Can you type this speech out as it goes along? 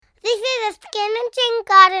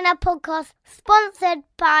Gardener podcast sponsored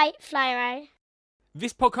by Flymo.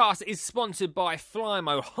 This podcast is sponsored by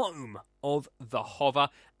Flymo, home of the hover,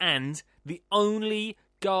 and the only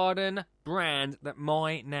garden brand that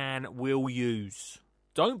my nan will use.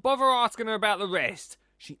 Don't bother asking her about the rest.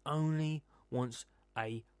 She only wants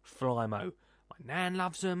a Flymo. My nan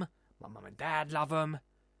loves them. My mum and dad love them.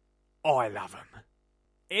 I love them.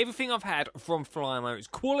 Everything I've had from Flymo is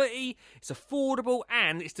quality, it's affordable,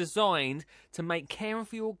 and it's designed to make caring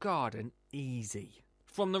for your garden easy.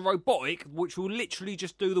 From the robotic, which will literally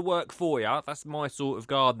just do the work for you, that's my sort of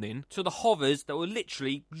gardening, to the hovers that will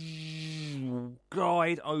literally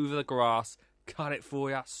glide over the grass, cut it for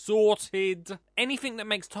you, sorted. Anything that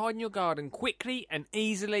makes tidying your garden quickly and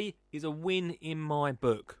easily is a win in my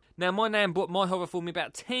book. Now, my nan bought my hover for me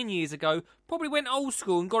about 10 years ago, probably went old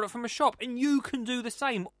school and got it from a shop, and you can do the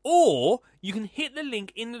same. Or you can hit the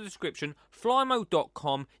link in the description,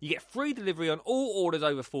 flymo.com. You get free delivery on all orders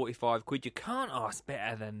over 45 quid. You can't ask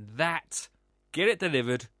better than that. Get it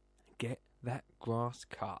delivered, get that grass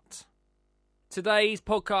cut. Today's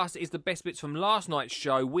podcast is the best bits from last night's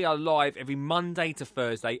show. We are live every Monday to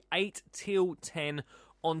Thursday, 8 till 10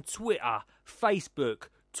 on Twitter, Facebook,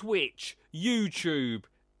 Twitch, YouTube.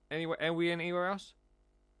 Are we anywhere else?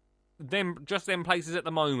 Just them places at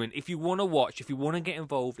the moment. If you want to watch, if you want to get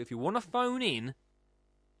involved, if you want to phone in,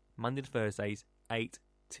 Monday to Thursdays, 8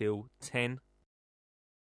 till 10.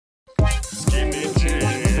 Skinny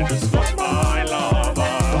jeans, not my lover.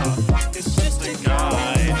 It's just a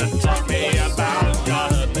guy that taught me about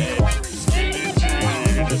gardening. Skinny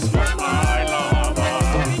jeans, not my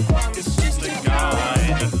lover. It's just a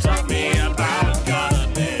guy that taught me about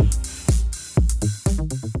gardening.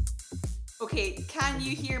 Okay, can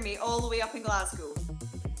you hear me all the way up in Glasgow?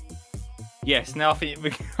 Yes, now I think we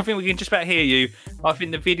can just about hear you. I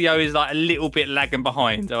think the video is like a little bit lagging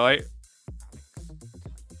behind, all right?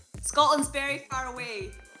 Scotland's very far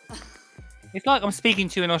away. It's like I'm speaking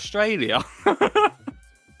to you in Australia. Scotland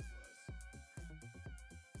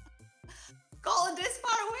is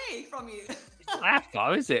far away from you. That's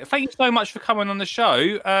though, is it? Thank you so much for coming on the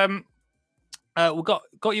show. We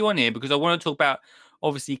got you on here because I want to talk about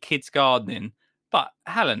obviously kids gardening. But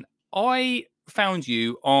Helen, I found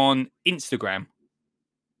you on Instagram.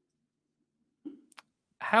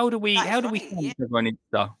 How do we find each other on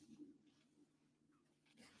Insta?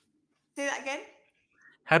 Say that again.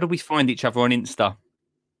 How do we find each other on Insta?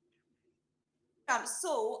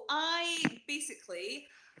 So I basically,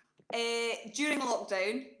 during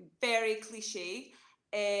lockdown, very cliche,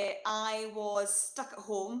 I was stuck at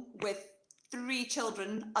home with 3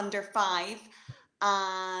 children under 5,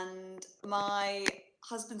 and my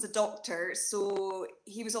husband's a doctor, so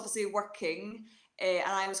he was obviously working, and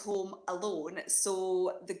I was home alone.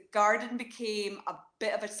 So the garden became a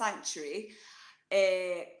bit of a sanctuary,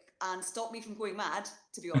 and stopped me from going mad,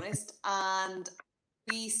 to be honest. And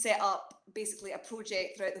we set up basically a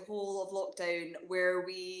project throughout the whole of lockdown where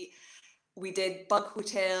we did bug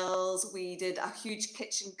hotels, we did a huge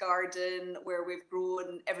kitchen garden where we've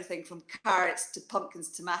grown everything from carrots to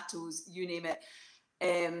pumpkins, tomatoes, you name it.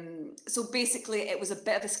 So basically it was a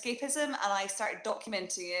bit of escapism, and I started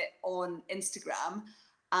documenting it on Instagram,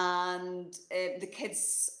 and the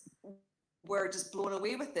kids were just blown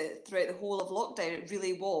away with it throughout the whole of lockdown. It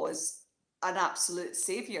really was an absolute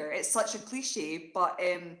saviour. It's such a cliche, but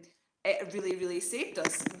it really, really saved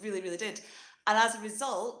us. It really, really did. And as a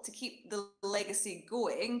result, to keep the legacy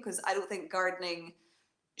going, because I don't think gardening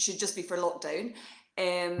should just be for lockdown,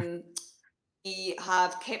 we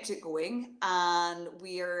have kept it going, and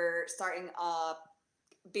we are starting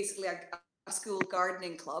basically a school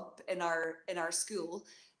gardening club in our school.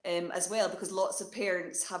 As well, because lots of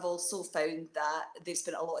parents have also found that they've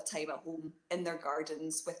spent a lot of time at home in their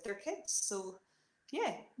gardens with their kids. So,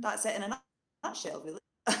 yeah, that's it in a nutshell, really.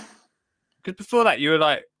 Because before that, you were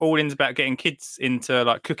like all in about getting kids into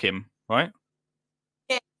like cooking, right?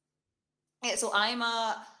 Yeah. So I'm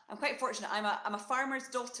quite fortunate. I'm a farmer's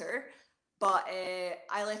daughter, but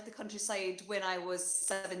I left the countryside when I was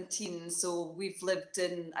 17. So I've lived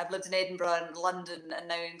in Edinburgh and London, and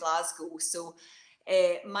now in Glasgow. So.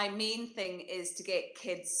 My main thing is to get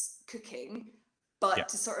kids cooking, but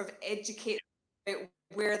to sort of educate them about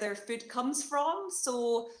where their food comes from.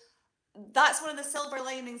 So that's one of the silver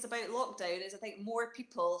linings about lockdown, is I think more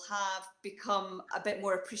people have become a bit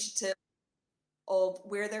more appreciative of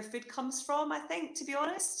where their food comes from, I think, to be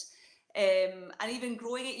honest. And even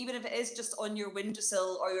growing it, even if it is just on your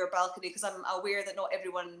windowsill or your balcony, because I'm aware that not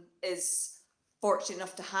everyone is fortunate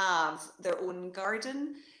enough to have their own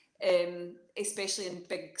garden. especially in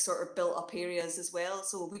big sort of built up areas as well.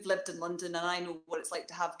 So we've lived in London, and I know what it's like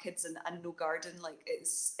to have kids and no garden. Like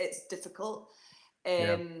it's difficult.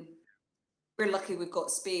 Yeah. We're lucky we've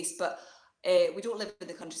got space, but we don't live in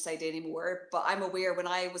the countryside anymore. But I'm aware when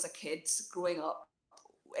I was a kid growing up,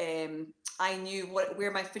 I knew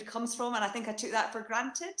where my food comes from, and I think I took that for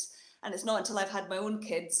granted. And it's not until I've had my own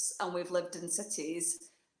kids and we've lived in cities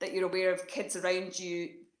that you're aware of kids around you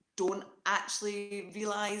don't actually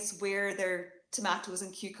realise where their tomatoes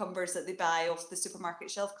and cucumbers that they buy off the supermarket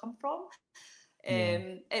shelf come from. Yeah.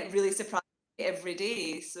 It really surprises me every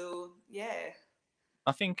day. So yeah.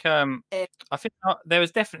 I think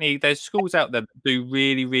there's definitely schools out there that do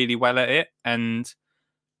really, really well at it, and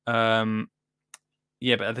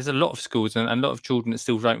yeah, but there's a lot of schools and a lot of children that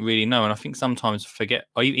still don't really know, and I think sometimes forget,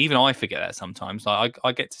 or even I forget that sometimes. Like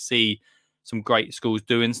I get to see some great schools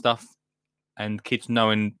doing stuff, and kids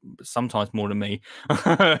knowing sometimes more than me,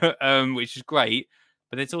 which is great.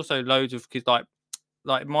 But there's also loads of kids like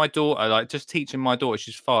my daughter, like just teaching my daughter.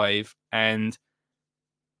 She's 5, and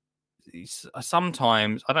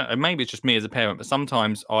sometimes I don't know. Maybe it's just me as a parent, but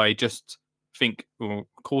sometimes I just think, well,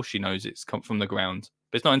 of course she knows it's come from the ground.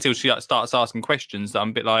 But it's not until she starts asking questions that I'm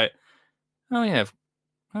a bit like, oh yeah,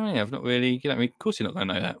 I've not really. Of course you're not going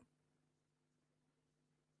to know that.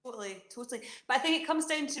 Totally. But I think it comes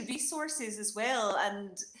down to resources as well,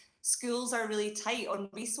 and schools are really tight on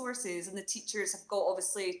resources, and the teachers have got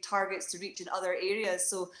obviously targets to reach in other areas.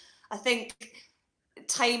 So I think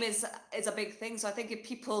time is a big thing. So I think if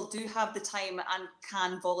people do have the time and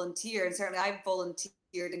can volunteer, and certainly I've volunteered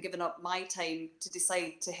and given up my time to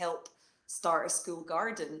decide to help start a school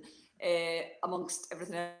garden, amongst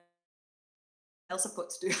everything else I've got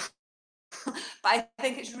to do. But I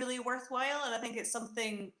think it's really worthwhile, and I think it's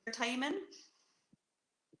something for time in.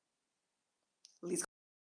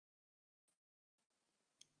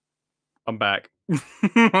 I'm back.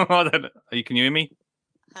 I don't know. Can you hear me?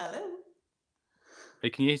 Hello. Hey,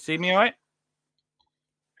 can you see me all right?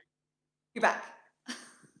 You're back.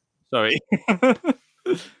 Sorry.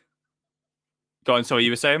 Go on, sorry,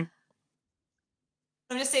 you were saying?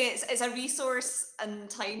 I'm just saying it's a resource and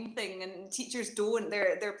time thing, and teachers don't.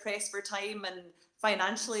 They're pressed for time and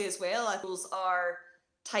financially as well. Schools are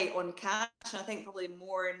tight on cash, and I think probably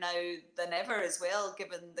more now than ever as well,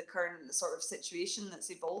 given the current sort of situation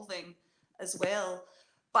that's evolving as well.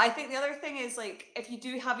 But I think the other thing is, like, if you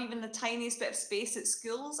do have even the tiniest bit of space at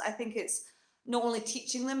schools, I think it's not only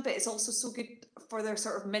teaching them, but it's also so good for their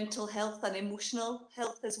sort of mental health and emotional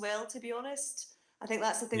health as well, to be honest. I think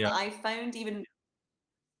that's the thing that I've found, even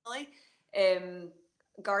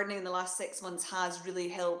gardening in the last 6 months has really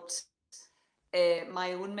helped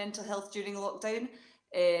my own mental health during lockdown.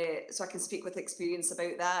 So I can speak with experience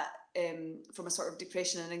about that from a sort of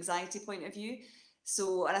depression and anxiety point of view.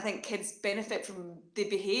 So, and I think kids benefit from, they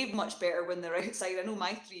behave much better when they're outside. I know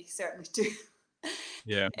my 3 certainly do.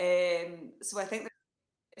 Yeah. So I think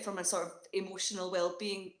from a sort of emotional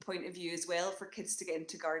well-being point of view as well, for kids to get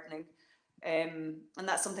into gardening. And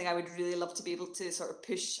that's something I would really love to be able to sort of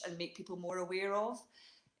push and make people more aware of.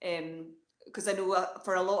 Because I know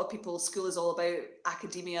for a lot of people, school is all about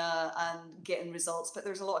academia and getting results, but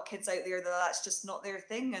there's a lot of kids out there that's just not their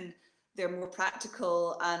thing, and they're more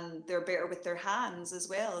practical and they're better with their hands as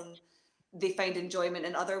well. And they find enjoyment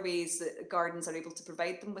in other ways that gardens are able to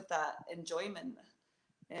provide them with that enjoyment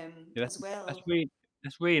as well.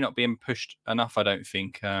 That's really not being pushed enough, I don't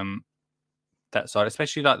think. That side,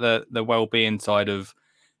 especially like the well-being side of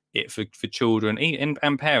it for children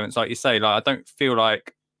and parents, like you say. Like, I don't feel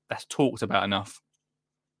like that's talked about enough.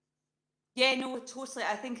 Yeah, no, totally.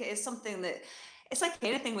 I think it is something that, it's like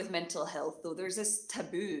anything with mental health, though. There's this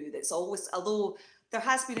taboo that's always, although there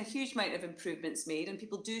has been a huge amount of improvements made and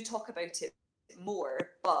people do talk about it more,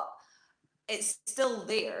 but it's still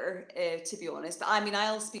there, to be honest. But I mean,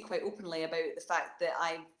 I'll speak quite openly about the fact that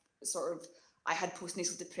I had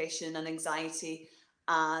postnatal depression and anxiety,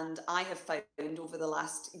 and I have found over the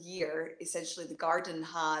last year, essentially the garden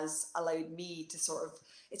has allowed me to sort of,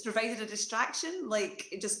 it's provided a distraction. Like,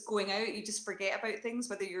 just going out, you just forget about things,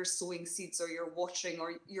 whether you're sowing seeds or you're watering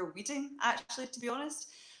or you're weeding, actually, to be honest.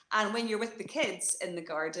 And when you're with the kids in the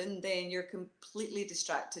garden, then you're completely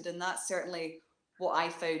distracted. And that's certainly what I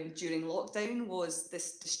found during lockdown, was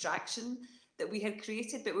this distraction that we had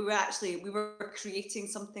created, but we were creating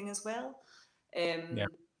something as well,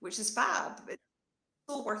 which is fab. It's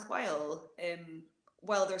so worthwhile,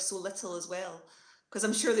 while they're so little as well, because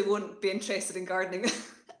I'm sure they won't be interested in gardening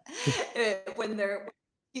when they're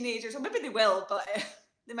teenagers, or maybe they will, but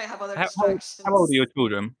they might have other distractions. How old are your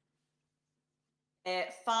children?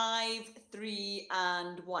 5, 3,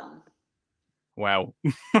 and 1. Wow.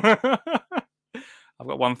 I've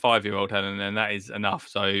got one 5-year-old, Helen, and that is enough.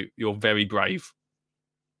 So you're very brave.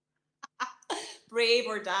 Brave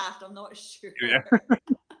or daft, I'm not sure. Yeah.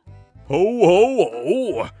 Ho, ho,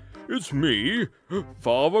 ho! It's me,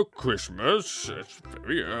 Father Christmas. It's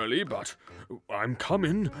very early, but I'm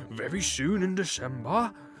coming very soon in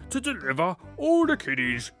December to deliver all the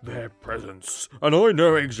kiddies their presents. And I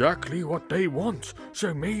know exactly what they want,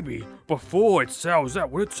 so maybe before it sells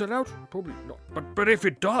out, will it sell out? Probably not. But if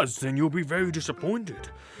it does, then you'll be very disappointed.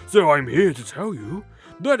 So I'm here to tell you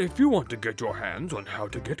that if you want to get your hands on how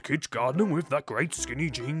to get kids gardening with that great skinny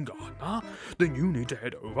Jean Gardner, then you need to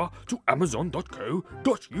head over to amazon.co.uk,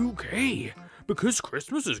 because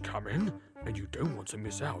Christmas is coming and you don't want to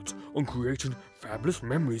miss out on creating fabulous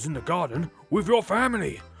memories in the garden with your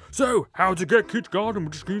family. So, how to get kids gardening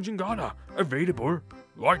with the skinny Jean Gardner, available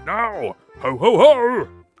right now. Ho ho ho!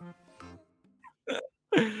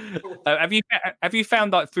 Have you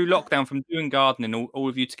found like through lockdown from doing gardening, all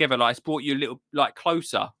of you together, like it's brought you a little like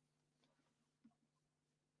closer?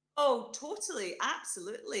 Oh, totally,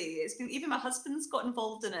 absolutely. It's been, even my husband's got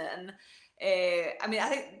involved in it, and I mean, I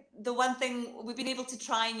think the one thing we've been able to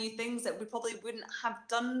try new things that we probably wouldn't have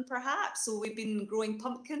done, perhaps. So we've been growing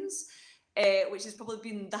pumpkins, which has probably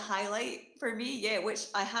been the highlight for me. Yeah, which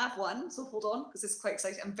I have one. So hold on, because it's quite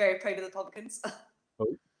exciting. I'm very proud of the pumpkins.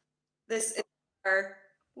 Oh. This is our.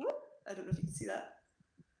 Whoop, I don't know if you can see that.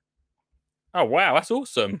 Oh wow, that's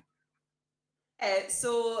awesome.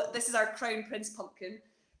 So this is our Crown Prince pumpkin.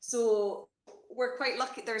 So we're quite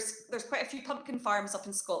lucky. There's quite a few pumpkin farms up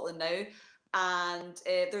in Scotland now, and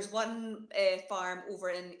there's one farm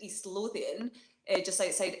over in East Lothian, just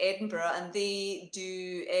outside Edinburgh, and they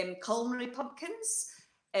do culinary pumpkins.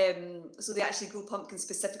 So they actually grow pumpkins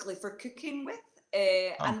specifically for cooking with,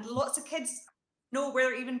 and lots of kids know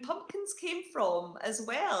where even pumpkins came from as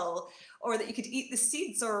well, or that you could eat the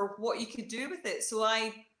seeds or what you could do with it. So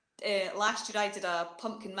last year I did a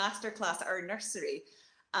pumpkin masterclass at our nursery,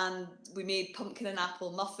 and we made pumpkin and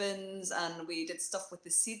apple muffins, and we did stuff with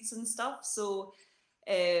the seeds and stuff. So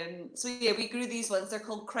yeah, we grew these ones. They're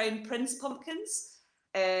called Crown Prince pumpkins.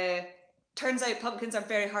 Turns out pumpkins are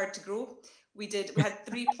very hard to grow. We had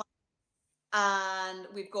 3 plants, and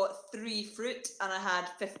we've got 3 fruit, and I had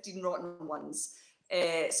 15 rotten ones.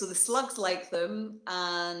 So the slugs like them,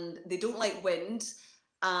 and they don't like wind,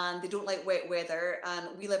 and they don't like wet weather.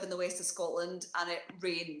 And we live in the west of Scotland, and it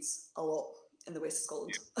rains a lot in the west of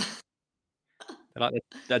Scotland. They're like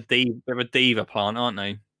they're a diva plant, aren't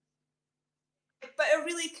they? But a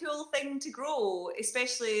really cool thing to grow,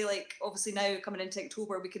 especially like obviously now coming into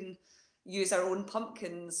October, we can use our own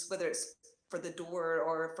pumpkins, whether it's for the door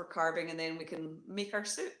or for carving, and then we can make our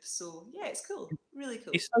soup. So yeah, it's cool, really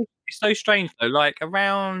cool. It's so strange though. Like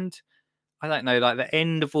around, I don't know, like the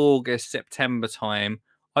end of August, September time,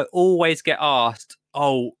 I always get asked,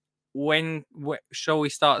 "Oh, when shall we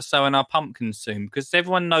start sowing our pumpkins soon?" Because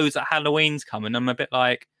everyone knows that Halloween's coming. I'm a bit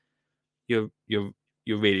like, you're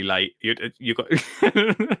really late. You got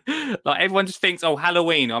like everyone just thinks, "Oh,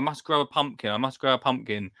 Halloween, I must grow a pumpkin. I must grow a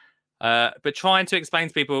pumpkin." But trying to explain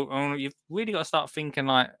to people, oh, you've really got to start thinking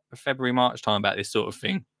like February, March time about this sort of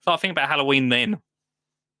thing. Start thinking about Halloween then.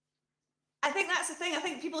 I think that's the thing. I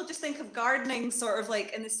think people just think of gardening sort of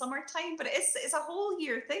like in the summertime, but it's a whole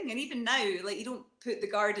year thing. And even now, like you don't put the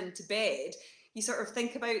garden to bed. You sort of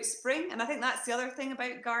think about spring. And I think that's the other thing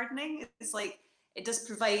about gardening. It's like it does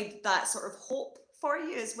provide that sort of hope for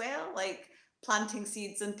you as well, like planting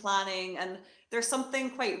seeds and planning. And there's something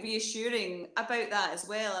quite reassuring about that as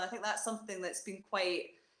well. And I think that's something that's been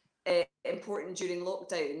quite important during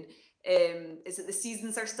lockdown. Is that the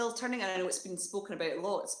seasons are still turning. And I know it's been spoken about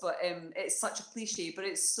lots, but it's such a cliche, but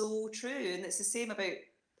it's so true. And it's the same about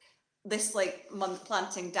this like month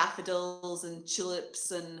planting daffodils and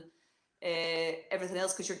tulips and everything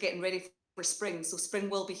else, because you're getting ready for spring. So spring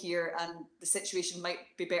will be here, and the situation might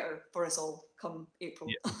be better for us all come April.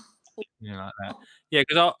 Yeah, like that. Yeah,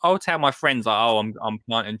 because I'll tell my friends like, "Oh, I'm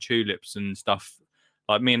planting tulips and stuff."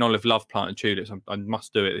 Like me and Olive love planting tulips. I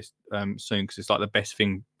must do it soon because it's like the best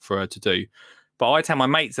thing for her to do. But I tell my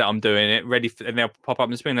mates that I'm doing it, and they'll pop up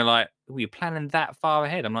in the spring. They're like, "Oh, you're planning that far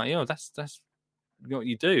ahead?" I'm like, "Yeah, that's what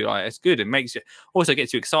you do. Like, it's good. It makes you also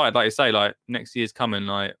gets you excited. Like you say, like next year's coming.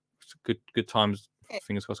 Like good times.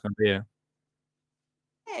 Fingers crossed, going to be here."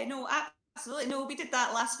 Yeah, no, absolutely. No, we did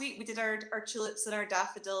that last week. We did our tulips and our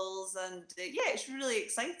daffodils, and yeah, it's really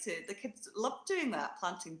excited. The kids love doing that,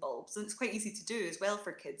 planting bulbs, and it's quite easy to do as well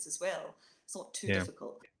for kids as well. It's not too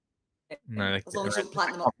difficult. No, as long as you don't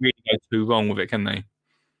plant them can't really go too wrong with it, can they?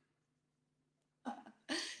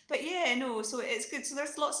 But yeah, no, so it's good. So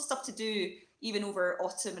there's lots of stuff to do even over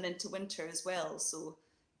autumn and into winter as well. So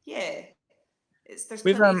yeah, there's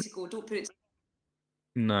With plenty to go. Don't put it.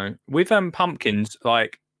 No, with pumpkins,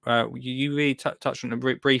 like you really touched on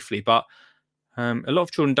it briefly, but a lot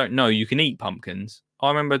of children don't know you can eat pumpkins. I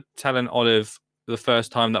remember telling Olive the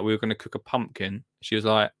first time that we were going to cook a pumpkin. She was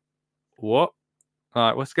like, "What?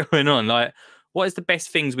 Like, what's going on? Like, what is the best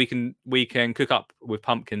things we can cook up with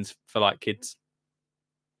pumpkins for like kids?"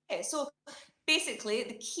 Yeah, so basically,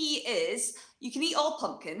 the key is you can eat all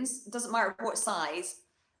pumpkins. It doesn't matter what size.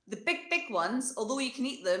 The big ones, although you can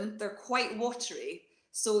eat them, they're quite watery.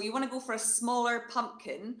 So you want to go for a smaller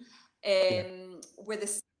pumpkin, where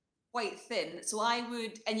the quite thin. So I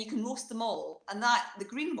would, and you can roast them all. And that the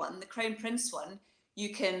green one, the Crown Prince one,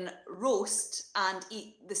 you can roast and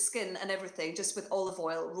eat the skin and everything just with olive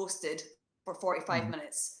oil roasted for 45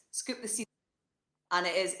 minutes. Scoop the seeds, and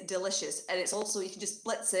it is delicious. And it's also, you can just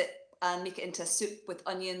blitz it and make it into a soup with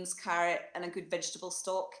onions, carrot, and a good vegetable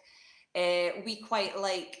stock. We quite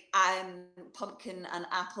like pumpkin and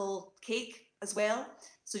apple cake as well.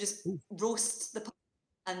 So just roast the pumpkin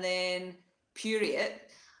and then puree it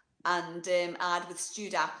and add with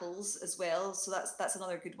stewed apples as well. So that's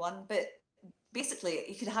another good one. But basically,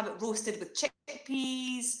 you can have it roasted with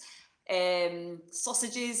chickpeas,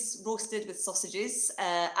 sausages, roasted with sausages,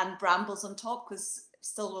 and brambles on top, because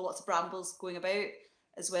still lots of brambles going about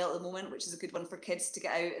as well at the moment, which is a good one for kids to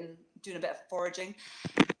get out and doing a bit of foraging.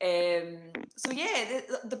 So yeah,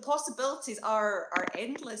 the possibilities are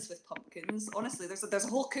endless with pumpkins. Honestly, there's a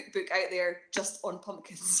whole cookbook out there just on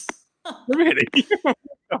pumpkins. Really? Oh,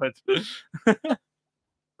 God.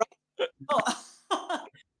 Oh.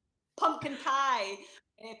 Pumpkin pie,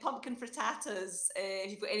 pumpkin frittatas. If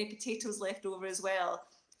you've got any potatoes left over as well,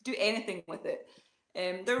 do anything with it.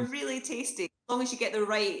 They're really tasty. As long as you get the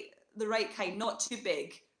right kind, not too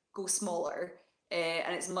big, go smaller,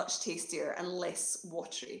 and it's much tastier and less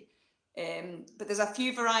watery. But there's a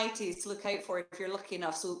few varieties to look out for if you're lucky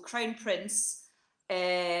enough. So Crown Prince,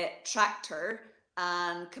 Tractor,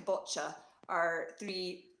 and Kabocha are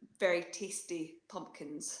 3 very tasty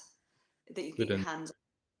pumpkins that you can get your hands on.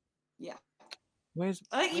 Yeah.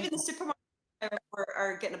 I think even the supermarkets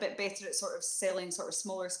are getting a bit better at sort of selling sort of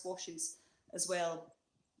smaller squashes as well.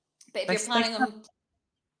 But if you're planning on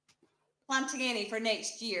planting any for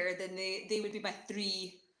next year, then they would be my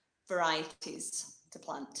 3 varieties to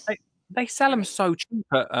plant. They sell them so cheap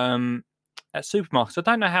at supermarkets. I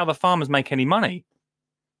don't know how the farmers make any money.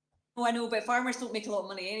 Oh, I know, but farmers don't make a lot of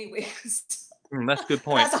money anyway. That's a good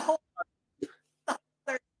point. That's a whole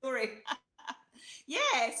other story. Yeah,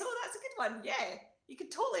 so that's a good one. Yeah, you could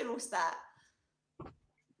totally roast that.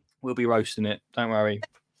 We'll be roasting it. Don't worry.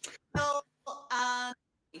 Well,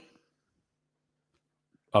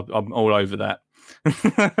 I'm all over that.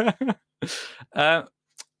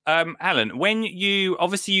 Alan, when you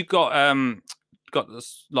got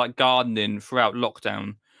this, like, gardening throughout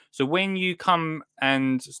lockdown. So when you come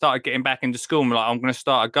and started getting back into school, and like, I'm going to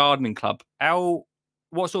start a gardening club.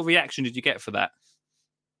 What sort of reaction did you get for that?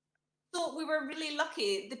 So we were really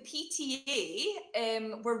lucky. The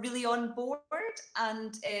PTA were really on board,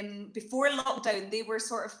 and before lockdown, they were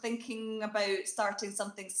sort of thinking about starting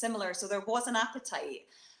something similar. So there was an appetite,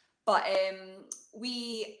 but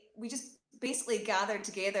we just basically gathered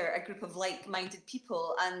together a group of like-minded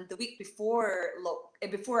people. And the week before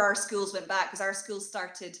our schools went back, because our schools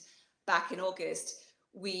started back in August,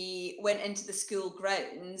 we went into the school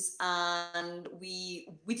grounds and we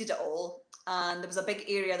weeded it all. And there was a big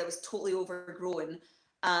area that was totally overgrown,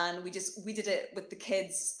 and we did it with the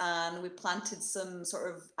kids, and we planted some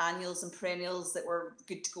sort of annuals and perennials that were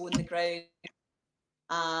good to go in the ground,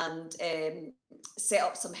 and set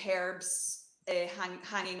up some herbs,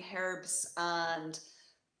 hanging herbs, and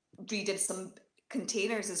redid some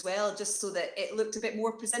containers as well, just so that it looked a bit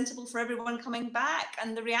more presentable for everyone coming back.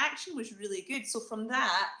 And the reaction was really good. So from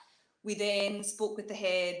that, we then spoke with the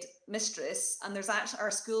head mistress, and there's actually, our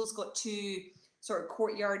school's got 2 sort of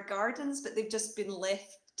courtyard gardens, but they've just been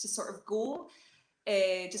left to sort of go,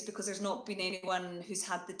 just because there's not been anyone who's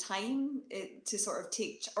had the time to sort of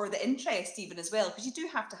take, or the interest even as well, because you do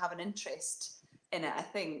have to have an interest in it, I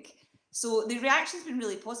think. So the reaction's been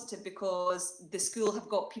really positive, because the school have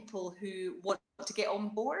got people who want to get on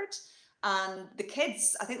board, and the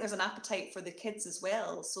kids, I think there's an appetite for the kids as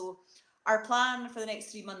well. So our plan for the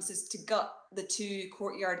next 3 months is to gut the 2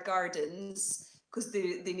 courtyard gardens, because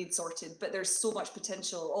they need sorted, but there's so much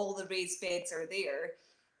potential. All the raised beds are there.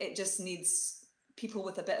 It just needs people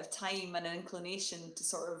with a bit of time and an inclination to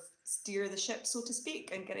sort of steer the ship, so to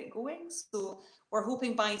speak, and get it going. So we're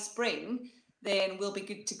hoping by spring then we'll be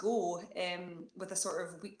good to go with a sort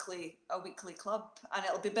of weekly club, and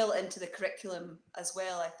it'll be built into the curriculum as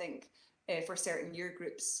well, I think, for certain year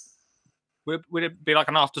groups. Would it be like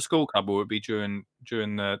an after school club, or would it be during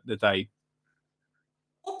the day?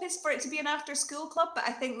 Hope is for it to be an after school club, but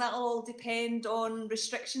I think that'll all depend on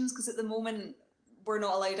restrictions, because at the moment we're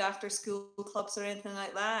not allowed after school clubs or anything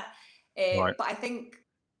like that. Right. But I think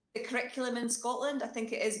the curriculum in Scotland, I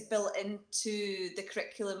think it is built into the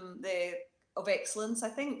curriculum of excellence. I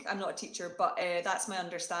think I'm not a teacher, but that's my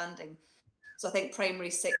understanding. So I think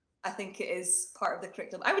primary 6, I think it is part of the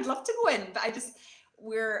curriculum. I would love to go in, but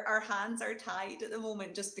our hands are tied at the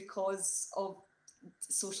moment just because of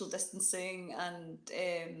social distancing and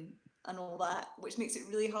all that, which makes it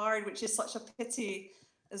really hard, which is such a pity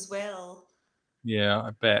as well. Yeah, I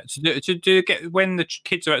bet. So do you get, when the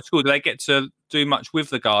kids are at school, do they get to do much with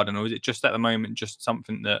the garden, or is it just at the moment just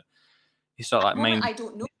something that you start like main? I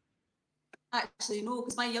don't know. Actually, no,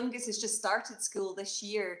 because my youngest has just started school this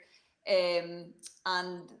year, and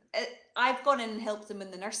I've gone in and helped them in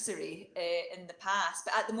the nursery in the past.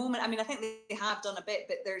 But at the moment, I mean, I think they have done a bit,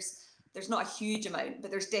 but there's not a huge amount, but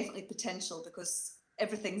there's definitely potential because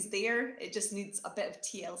everything's there. It just needs a bit of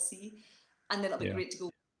TLC, and then it'll be great to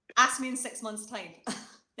go. Ask me in 6 months' time,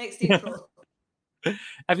 next April.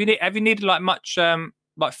 Have you needed like much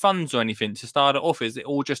like funds or anything to start it off? Is it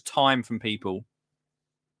all just time from people?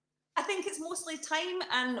 I think it's mostly time,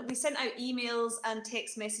 and we sent out emails and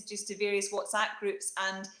text messages to various WhatsApp groups,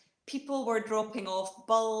 and people were dropping off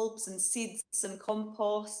bulbs and seeds and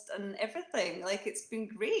compost and everything. Like, it's been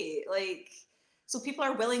great. Like, so people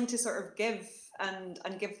are willing to sort of give and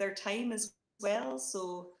give their time as well.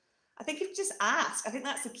 So I think if you just ask, I think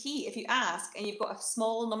that's the key. If you ask and you've got a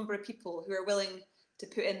small number of people who are willing to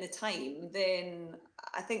put in the time, then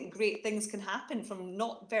I think great things can happen from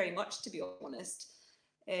not very much, to be honest.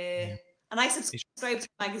 And I subscribe to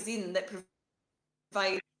a magazine that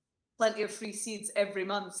provides plenty of free seeds every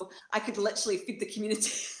month, so I could literally feed the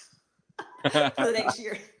community for the next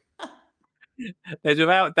year. There's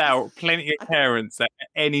without doubt plenty of parents at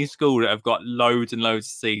any school that have got loads and loads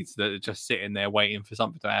of seeds that are just sitting there waiting for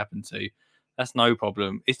something to happen to. That's no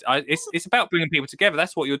problem. It's about bringing people together.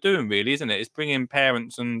 That's what you're doing, really, isn't it? It's bringing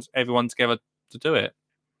parents and everyone together to do it.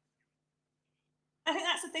 I think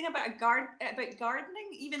that's the thing about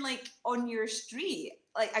gardening, even like on your street,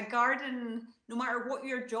 like a garden, no matter what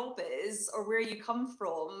your job is or where you come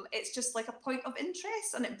from, it's just like a point of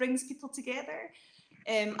interest, and it brings people together.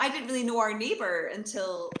 I didn't really know our neighbour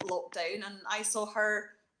until lockdown, and I saw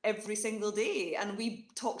her every single day, and we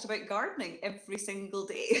talked about gardening every single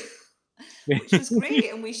day, which was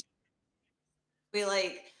great. And we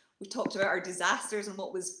talked about our disasters and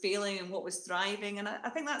what was failing and what was thriving. And I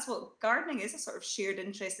think that's what gardening is, a sort of shared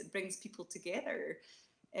interest that brings people together.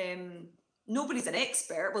 Nobody's an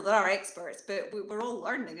expert. Well, there are experts, but we're all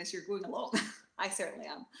learning as you're going along. I certainly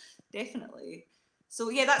am, definitely. So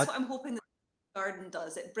yeah, that's what I'm hoping that the garden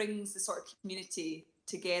does. It brings the sort of community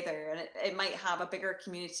together, and it might have a bigger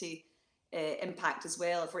community impact as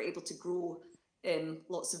well if we're able to grow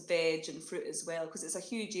lots of veg and fruit as well, because it's a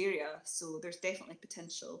huge area, so there's definitely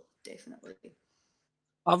potential, definitely.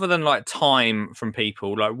 Other than like time from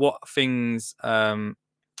people, like what things can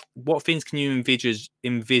you envisage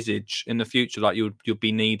in the future, like you'll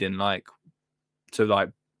be needing, like, to like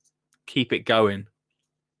keep it going?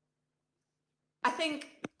 I think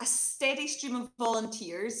a steady stream of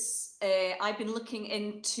volunteers. I've been looking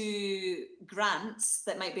into grants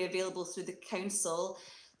that might be available through the council.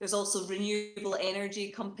 There's also renewable energy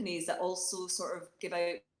companies that also sort of give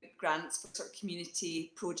out grants for sort of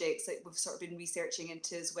community projects that we've sort of been researching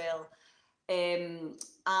into as well. And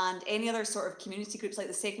any other sort of community groups, like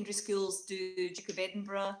the secondary schools do Duke of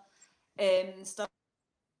Edinburgh stuff,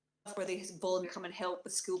 where they volunteer come and help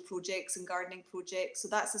with school projects and gardening projects. So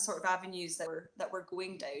that's the sort of avenues that we're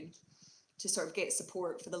going down to sort of get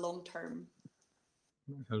support for the long term.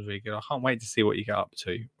 That was really good. I can't wait to see what you get up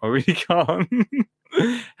to. I really can't.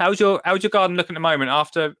 How's your garden looking at the moment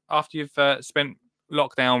after you've spent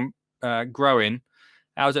lockdown growing?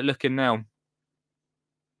 How's it looking now?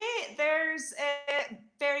 There's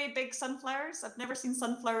very big sunflowers. I've never seen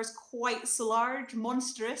sunflowers quite so large,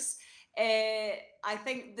 monstrous. I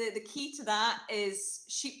think the key to that is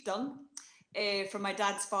sheep dung from my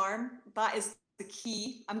dad's farm. That is the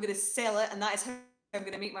key. I'm going to sell it, and that is how I'm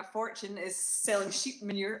going to make my fortune, is selling sheep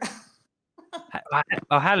manure.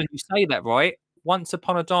 Oh, Helen, you say that right. Once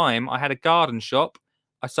upon a time, I had a garden shop.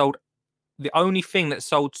 I sold, the only thing that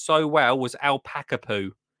sold so well was alpaca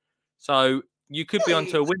poo. So you could be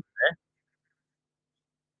onto a win there.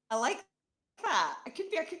 I like that. I could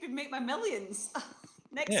be make my millions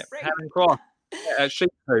next spring. Helen Cross,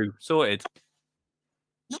 Sheep poo sorted.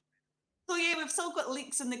 So yeah, we've still got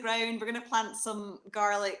leeks in the ground. We're going to plant some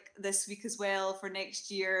garlic this week as well for next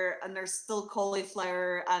year, and there's still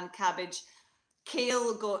cauliflower and cabbage.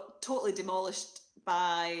 Kale got totally demolished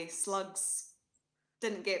by slugs.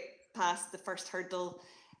 Didn't get past the first hurdle,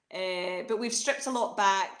 but we've stripped a lot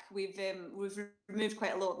back. We've removed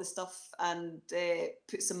quite a lot of the stuff and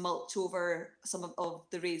put some mulch over some of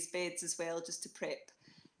the raised beds as well, just to prep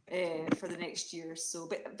for the next year. So,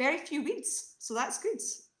 but very few weeds, so that's good.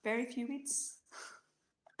 Very few weeds.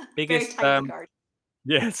 Biggest, Very tidy garden.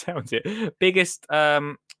 yeah, sounds it. Biggest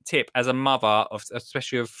tip as a mother of,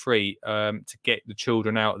 especially of 3, to get the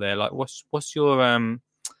children out there. Like, what's your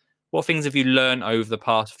what things have you learned over the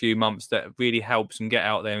past few months that really helps them get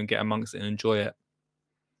out there and get amongst it and enjoy it?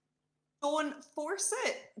 Don't force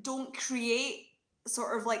it. Don't create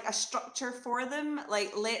sort of like a structure for them.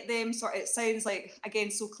 Like, let them sort of, it sounds like, again,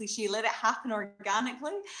 so cliche, let it happen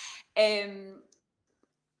organically.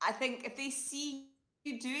 I think if they see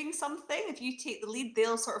you doing something, if you take the lead,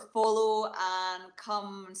 they'll sort of follow and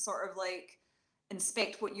come and sort of like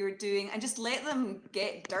inspect what you're doing, and just let them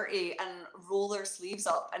get dirty and roll their sleeves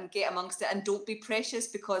up and get amongst it. And don't be precious,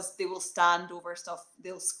 because they will stand over stuff,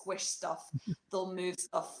 they'll squish stuff, they'll move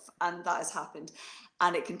stuff, and that has happened,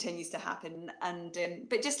 and it continues to happen. And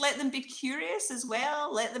but just let them be curious as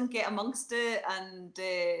well. Let them get amongst it and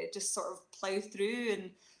just sort of plow through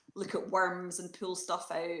and look at worms and pull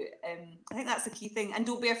stuff out. I think that's the key thing. And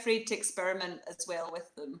don't be afraid to experiment as well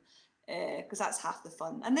with them, because that's half the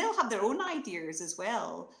fun. And they'll have their own ideas as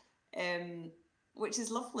well, which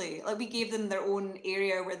is lovely. Like, we gave them their own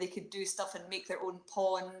area where they could do stuff and make their own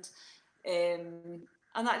pond, and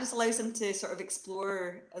that just allows them to sort of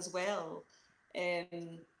explore as well.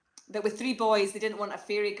 But with 3 boys, they didn't want a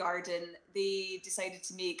fairy garden. They decided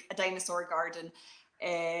to make a dinosaur garden.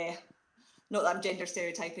 Not that I'm gender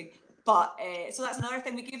stereotyping, but so that's another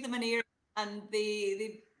thing. We gave them an area, and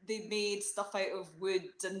they made stuff out of wood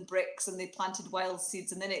and bricks, and they planted wild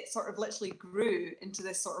seeds, and then it sort of literally grew into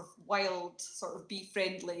this sort of wild, sort of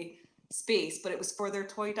bee-friendly space. But it was for their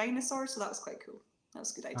toy dinosaur, so that was quite cool. That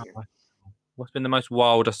was a good idea. What's been the most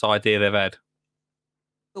wildest idea they've had?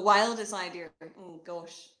 The wildest idea? Oh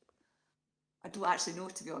gosh, I don't actually know,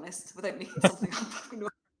 to be honest. Without making something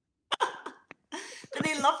up, but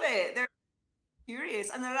they love it. They're curious,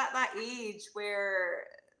 and they're at that age where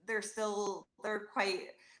they're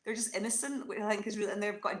just innocent, which I think is really, and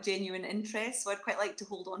they've got a genuine interest. So I'd quite like to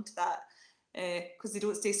hold on to that, because they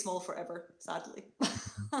don't stay small forever, sadly.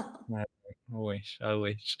 I wish.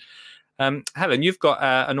 Helen, you've got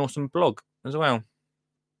an awesome blog as well.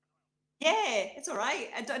 Yeah, it's all right.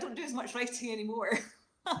 I don't do as much writing anymore.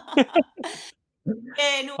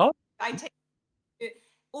 No, Oh.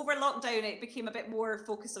 Over lockdown, it became a bit more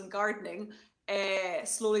focused on gardening.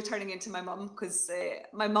 Slowly turning into my mum, because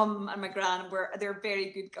my mum and my gran they're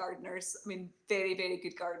very good gardeners. I mean, very, very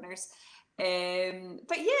good gardeners.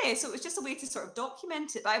 But yeah, so it was just a way to sort of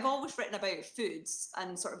document it. But I've always written about foods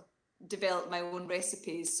and sort of developed my own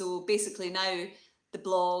recipes. So basically now the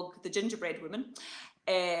blog, The Gingerbread Woman,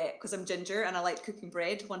 because I'm ginger and I liked cooking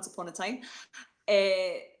bread once upon a time.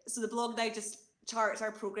 So the blog now just charts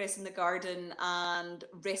our progress in the garden and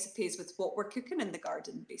recipes with what we're cooking in the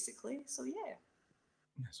garden, basically. So yeah,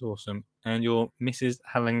 that's awesome. And you're Mrs.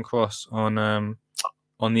 Helen Cross on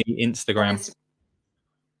the Instagram.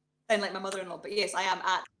 Sound like my mother-in-law, but yes, I am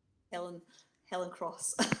at Helen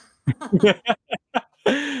Cross.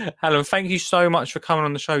 Helen, thank you so much for coming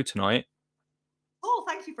on the show tonight. Oh,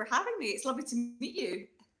 thank you for having me. It's lovely to meet you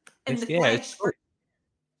in the Yes, flesh.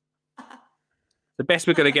 the best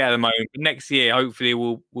we're going to get at the moment. Next year, hopefully,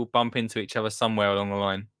 we'll bump into each other somewhere along the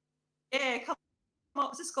line. Yeah, come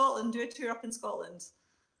up to Scotland, do a tour up in Scotland.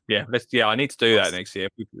 Yeah, I need to do that next year.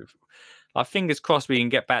 Fingers crossed we can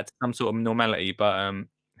get back to some sort of normality, but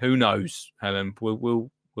who knows, Helen?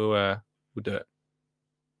 We'll do it.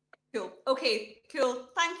 Cool. Okay, cool.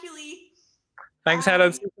 Thank you, Lee. Thanks, Bye.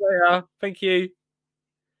 Helen. See you later. Thank you.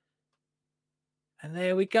 And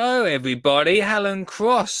there we go, everybody. Helen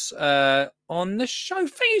Cross on the show.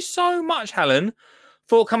 Thank you so much, Helen,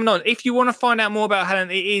 for coming on. If you want to find out more about Helen,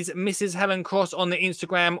 it is Mrs. Helen Cross on the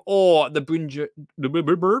Instagram, or the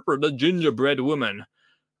Gingerbread Woman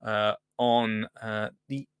on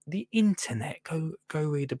the internet. Go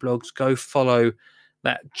read the blogs. Go follow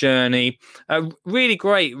that journey. Really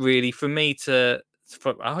great, really, for me to.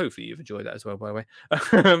 Hopefully you've enjoyed that as well, by the way.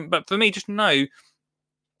 But for me, just know.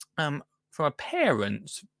 From a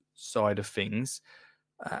parent's side of things,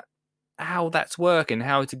 how that's working,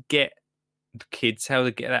 how to get the kids, how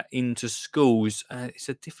to get that into schools. It's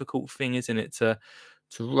a difficult thing, isn't it, to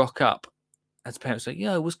rock up as parents say,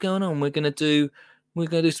 yo, what's going on? We're gonna do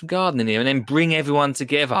some gardening here, and then bring everyone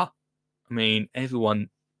together. I mean, everyone.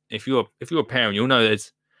 If you're a parent, you'll know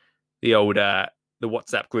there's the old the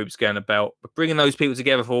WhatsApp groups going about. But bringing those people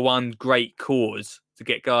together for one great cause to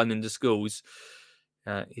get gardening to schools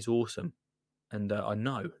is awesome. And I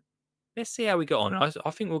know. Let's see how we got on. I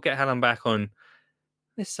think we'll get Helen back on,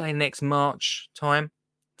 let's say, next March time.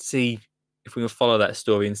 See if we can follow that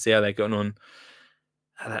story and see how they're going on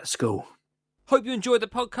at that school. Hope you enjoyed the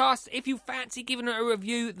podcast. If you fancy giving it a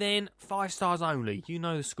review, then 5 stars only. You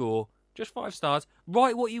know the score. Just 5 stars.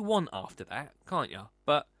 Write what you want after that, can't you?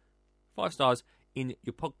 But 5 stars in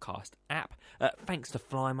your podcast app. Thanks to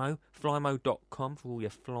Flymo, flymo.com for all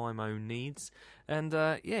your Flymo needs. And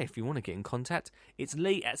if you want to get in contact, it's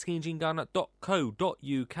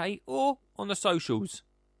lee@skinnyjeangardener.co.uk or on the socials.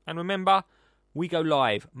 And remember, we go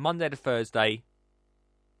live Monday to Thursday,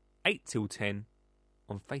 8 till 10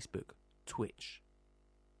 on Facebook, Twitch,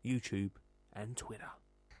 YouTube and Twitter.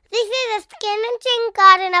 This is a Skin and Jean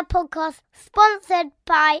Gardener podcast sponsored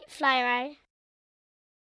by Flymo.